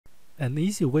An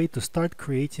easy way to start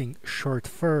creating short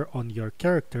fur on your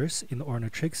characters in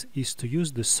Ornatrix is to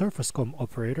use the surface comb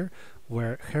operator,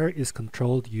 where hair is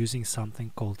controlled using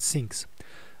something called sinks.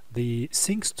 The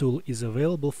Sinks tool is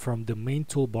available from the main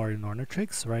toolbar in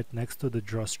Ornatrix, right next to the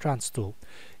Draw Strands tool.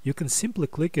 You can simply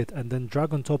click it and then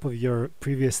drag on top of your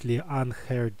previously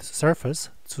unhaired surface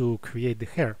to create the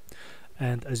hair.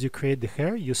 And as you create the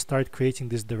hair, you start creating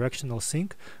this directional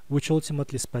sink, which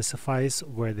ultimately specifies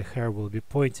where the hair will be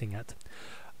pointing at.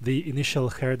 The initial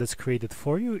hair that's created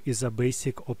for you is a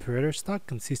basic operator stack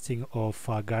consisting of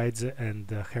guides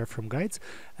and hair from guides,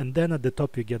 and then at the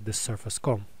top you get the surface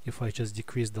comb. If I just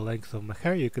decrease the length of my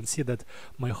hair, you can see that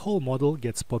my whole model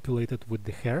gets populated with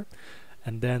the hair,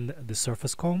 and then the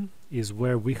surface comb is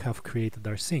where we have created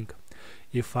our sink.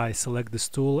 If I select this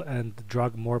tool and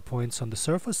drag more points on the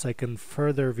surface, I can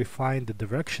further refine the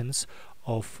directions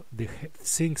of the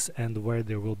sinks and where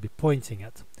they will be pointing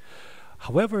at.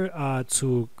 However,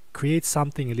 to create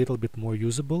something a little bit more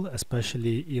usable,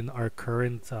 especially in our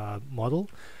current model,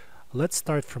 let's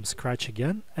start from scratch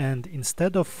again, and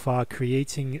instead of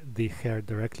creating the hair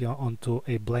directly onto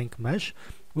a blank mesh,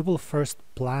 we will first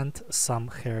plant some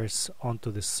hairs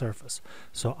onto this surface.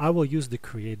 So I will use the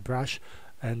create brush,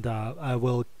 and I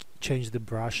will change the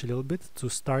brush a little bit to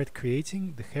start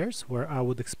creating the hairs where I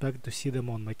would expect to see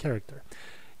them on my character.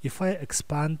 If I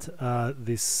expand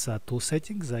these tool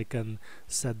settings, I can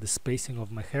set the spacing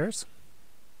of my hairs,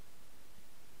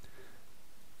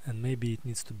 and maybe it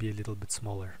needs to be a little bit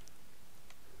smaller.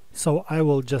 So I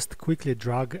will just quickly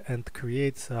drag and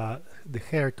create the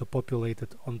hair to populate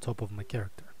it on top of my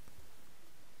character.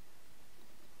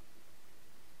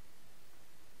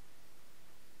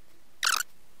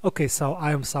 Okay, so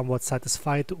I am somewhat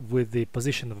satisfied with the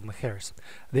position of my hairs.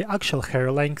 The actual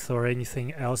hair length or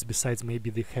anything else besides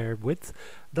maybe the hair width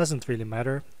doesn't really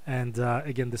matter, and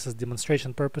again, this is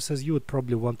demonstration purposes. You would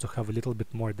probably want to have a little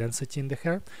bit more density in the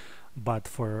hair, but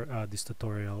for this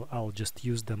tutorial I'll just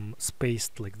use them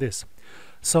spaced like this.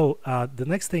 So the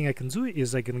next thing I can do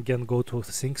is I can again go to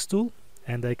the Sinks tool,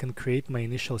 and I can create my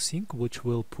initial sink, which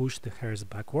will push the hairs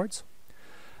backwards.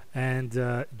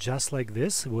 And just like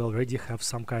this, we already have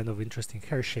some kind of interesting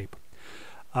hair shape.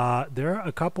 There are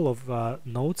a couple of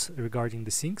notes regarding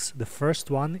the sinks. The first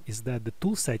one is that the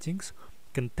tool settings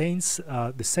contains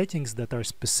the settings that are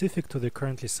specific to the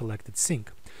currently selected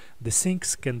sink. The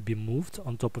sinks can be moved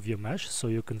on top of your mesh, so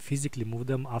you can physically move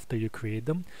them after you create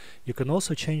them. You can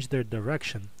also change their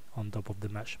direction on top of the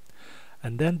mesh.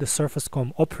 And then the surface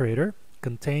comb operator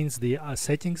contains the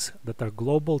settings that are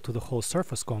global to the whole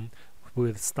surface comb,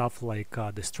 with stuff like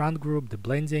the strand group, the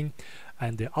blending,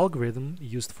 and the algorithm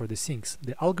used for the sinks.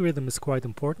 The algorithm is quite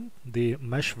important. The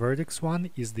mesh vertex one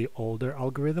is the older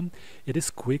algorithm. It is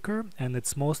quicker, and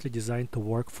it's mostly designed to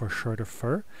work for shorter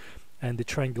fur. And the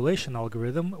triangulation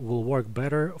algorithm will work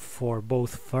better for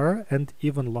both fur and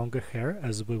even longer hair,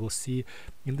 as we will see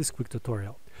in this quick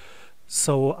tutorial.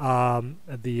 So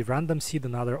the random seed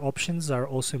and other options are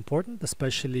also important,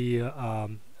 especially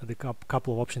the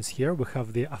couple of options here. We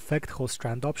have the affect whole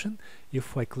strand option.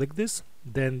 If I click this,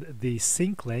 then the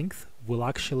sink length will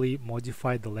actually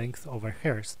modify the length of our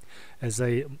hairs. As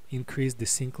I increase the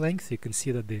sink length, you can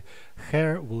see that the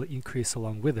hair will increase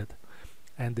along with it.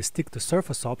 And the stick to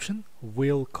surface option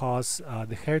will cause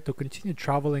the hair to continue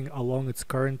traveling along its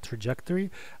current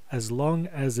trajectory as long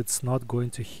as it's not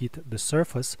going to hit the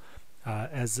surface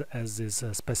as is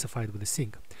specified with the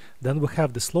sink. Then we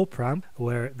have the slope ramp,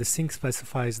 where the sink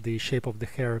specifies the shape of the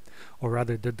hair, or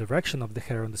rather the direction of the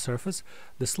hair on the surface.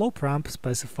 The slope ramp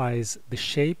specifies the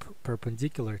shape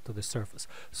perpendicular to the surface.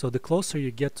 So the closer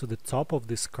you get to the top of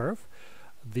this curve,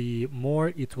 the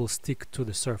more it will stick to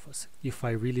the surface. If I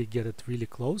really get it really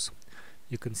close,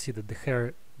 you can see that the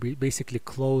hair basically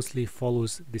closely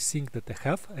follows the sink that I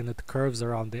have, and it curves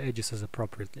around the edges as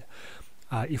appropriately.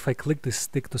 If I click the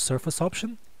stick to surface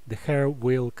option, the hair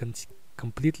will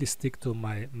completely stick to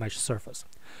my mesh surface.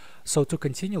 So to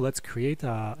continue, let's create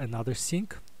another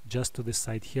sink just to this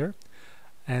side here,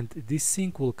 and this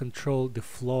sink will control the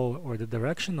flow or the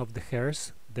direction of the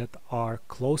hairs that are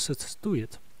closest to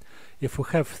it. If we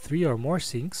have 3 or more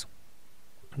sinks,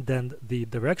 then the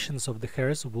directions of the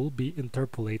hairs will be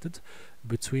interpolated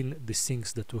between the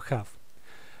sinks that we have.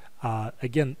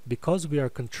 Again, because we are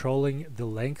controlling the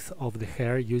length of the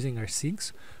hair using our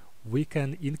sinks, we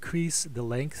can increase the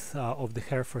length of the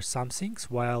hair for some sinks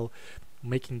while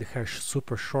making the hair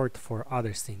super short for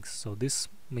other sinks. So this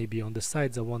maybe on the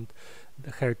sides I want the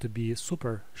hair to be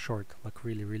super short, like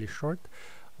really short,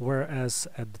 whereas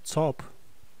at the top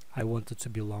I want it to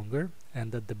be longer,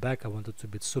 and at the back I want it to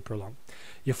be super long.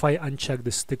 If I uncheck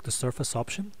the stick to surface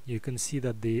option, you can see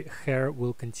that the hair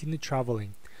will continue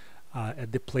traveling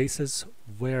at the places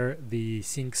where the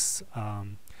sinks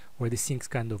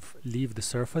kind of leave the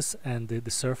surface, and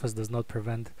the surface does not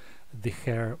prevent the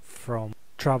hair from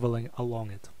traveling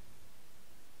along it.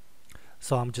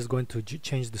 So I'm just going to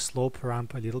change the slope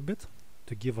ramp a little bit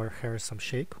to give our hair some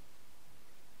shape.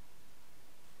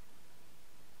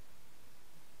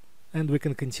 And we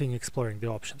can continue exploring the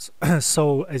options.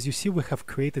 So as you see, we have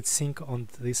created sync on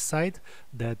this side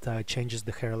that changes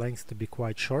the hair length to be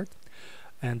quite short.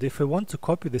 And if we want to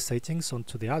copy the settings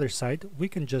onto the other side, we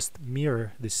can just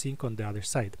mirror the sync on the other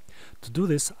side. To do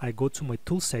this, I go to my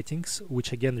tool settings,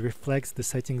 which again reflects the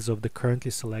settings of the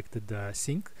currently selected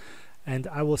sync, and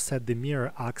I will set the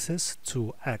mirror axis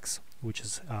to X, which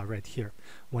is right here.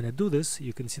 When I do this,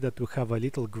 you can see that we have a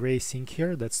little gray sync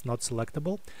here that's not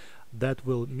selectable. That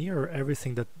will mirror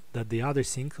everything that the other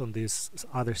sync on this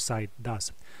other side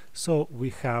does. So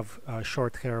we have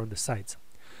short hair on the sides.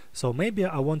 So maybe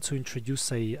I want to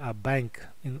introduce a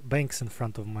banks in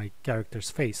front of my character's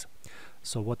face.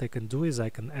 So what I can do is I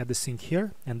can add a sync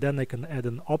here, and then I can add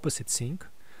an opposite sync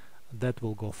that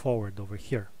will go forward over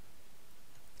here.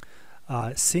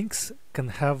 Syncs can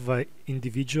have an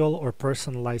individual or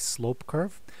personalized slope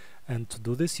curve, and to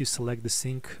do this you select the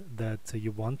sync that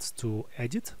you want to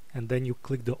edit, and then you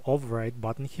click the override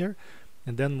button here,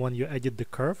 and then when you edit the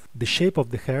curve, the shape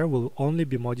of the hair will only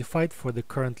be modified for the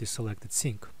currently selected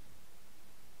sync.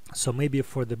 So maybe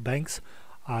for the banks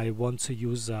I want to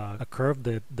use a curve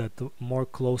that more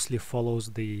closely follows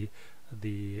the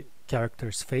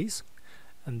character's face,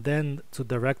 and then to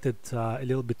direct it a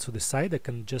little bit to the side, I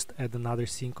can just add another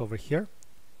sync over here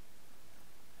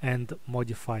and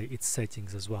modify its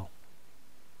settings as well.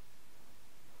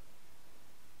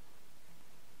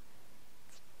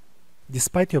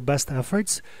 Despite your best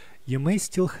efforts, you may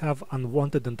still have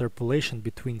unwanted interpolation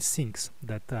between syncs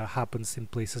that happens in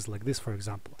places like this, for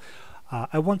example.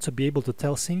 I want to be able to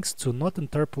tell syncs to not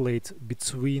interpolate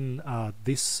between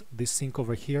this sync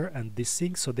over here and this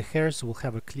sync, so the hairs will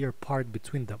have a clear part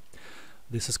between them.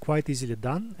 This is quite easily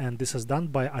done, and this is done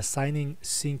by assigning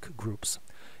sync groups.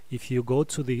 If you go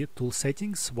to the tool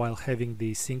settings while having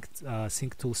the sync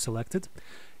tool selected,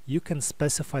 you can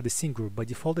specify the sync group. By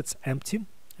default it's empty,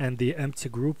 and the empty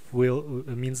group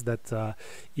means that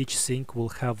each sync will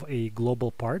have a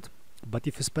global part. But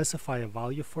if you specify a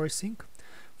value for a sync,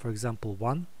 for example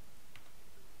 1,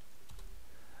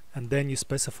 and then you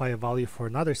specify a value for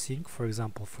another sync, for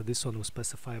example for this one we'll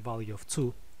specify a value of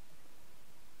 2,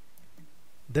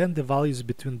 then the values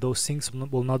between those syncs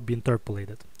will not be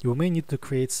interpolated. You may need to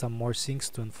create some more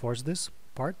syncs to enforce this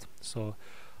part, so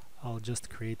I'll just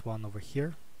create one over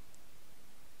here,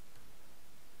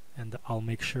 and I'll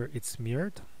make sure it's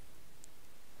mirrored,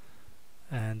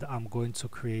 and I'm going to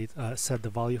create set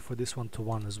the value for this one to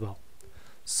 1 as well.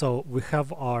 So we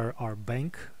have our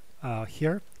bank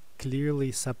here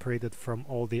clearly separated from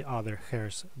all the other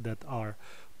hairs that are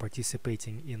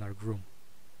participating in our groom.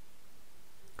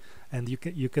 And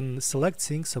you can select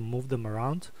syncs and move them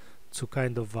around to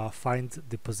kind of find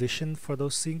the position for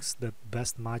those syncs that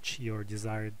best match your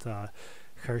desired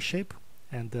hair shape.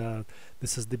 And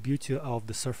this is the beauty of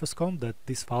the surface comb, that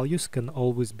these values can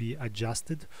always be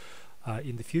adjusted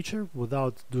in the future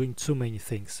without doing too many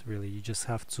things, really. You just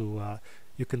have to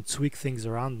you can tweak things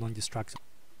around non-destructive.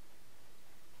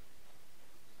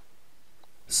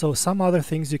 So some other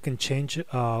things you can change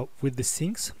with the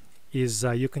syncs is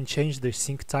you can change the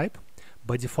sync type.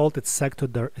 By default it's set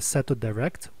to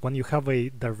direct. When you have a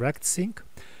direct sync,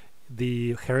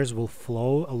 the hairs will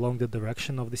flow along the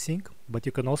direction of the sync, but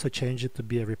you can also change it to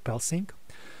be a repel sync.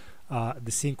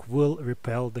 The sync will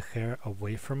repel the hair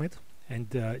away from it,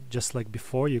 and just like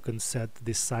before, you can set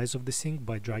the size of the sync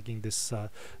by dragging this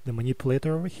the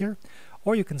manipulator over here,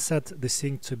 or you can set the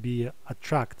sync to be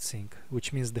attract sync,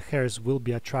 which means the hairs will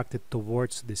be attracted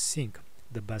towards the sync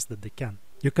the best that they can.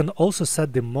 You can also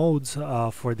set the modes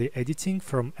for the editing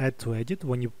from add to edit.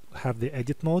 When you have the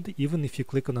edit mode, even if you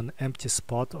click on an empty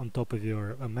spot on top of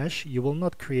your mesh, you will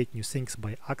not create new syncs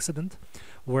by accident.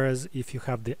 Whereas if you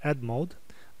have the add mode,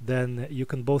 then you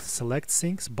can both select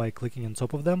syncs by clicking on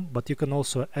top of them, but you can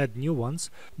also add new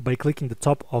ones by clicking the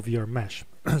top of your mesh.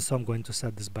 So I'm going to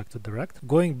set this back to direct.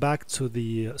 Going back to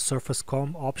the surface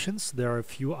comb options, there are a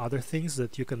few other things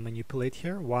that you can manipulate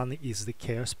here. One is the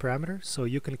chaos parameter, so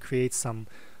you can create some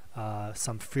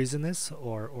frizziness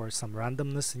or some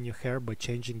randomness in your hair by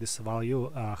changing this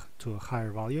value to a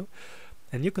higher value.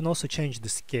 And you can also change the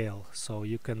scale, so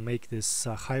you can make this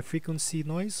high frequency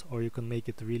noise, or you can make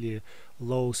it really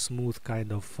low, smooth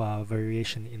kind of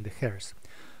variation in the hairs.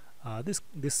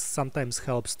 This sometimes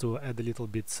helps to add a little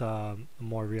bit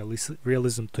more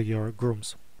realism to your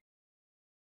grooms.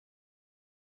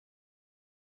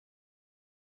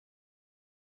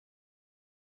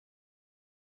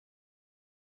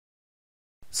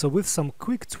 So with some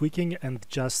quick tweaking and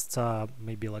just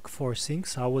maybe like 4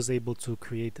 things, I was able to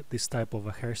create this type of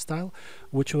a hairstyle,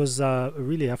 which was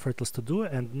really effortless to do.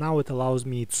 And now it allows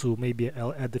me to maybe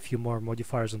add a few more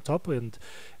modifiers on top, and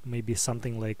maybe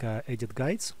something like edit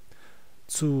guides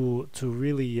to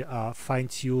really fine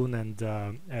tune and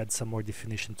add some more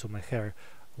definition to my hair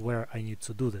where I need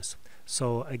to do this.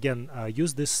 So again,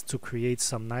 use this to create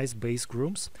some nice base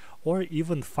grooms or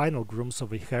even final grooms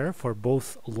of a hair for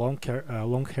both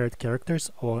long-haired characters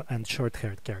and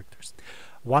short-haired characters.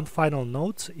 One final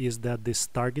note is that this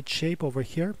target shape over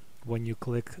here, when you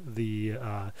click the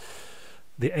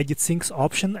edit sinks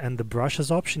option and the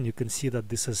brushes option, you can see that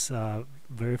this is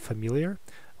very familiar,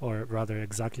 or rather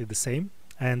exactly the same.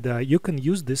 And you can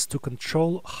use this to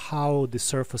control how the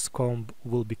surface comb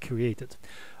will be created.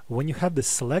 When you have the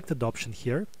selected option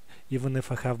here, even if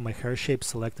I have my hair shape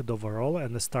selected overall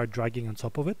and I start dragging on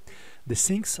top of it, the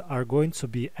sinks are going to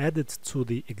be added to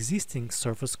the existing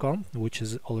surface comb, which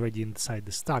is already inside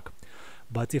the stack.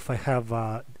 But if I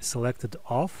have selected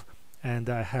off and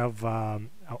I have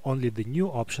only the new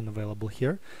option available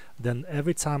here, then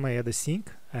every time I add a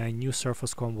sink, a new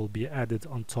surface comb will be added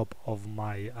on top of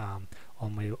my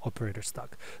on my operator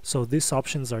stack. So these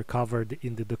options are covered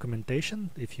in the documentation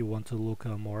if you want to look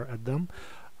more at them.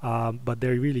 But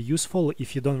they're really useful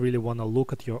if you don't really want to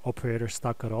look at your operator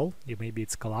stack at all. Maybe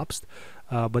it's collapsed,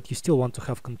 but you still want to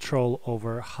have control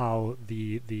over how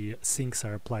the sinks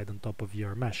are applied on top of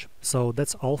your mesh. So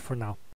that's all for now.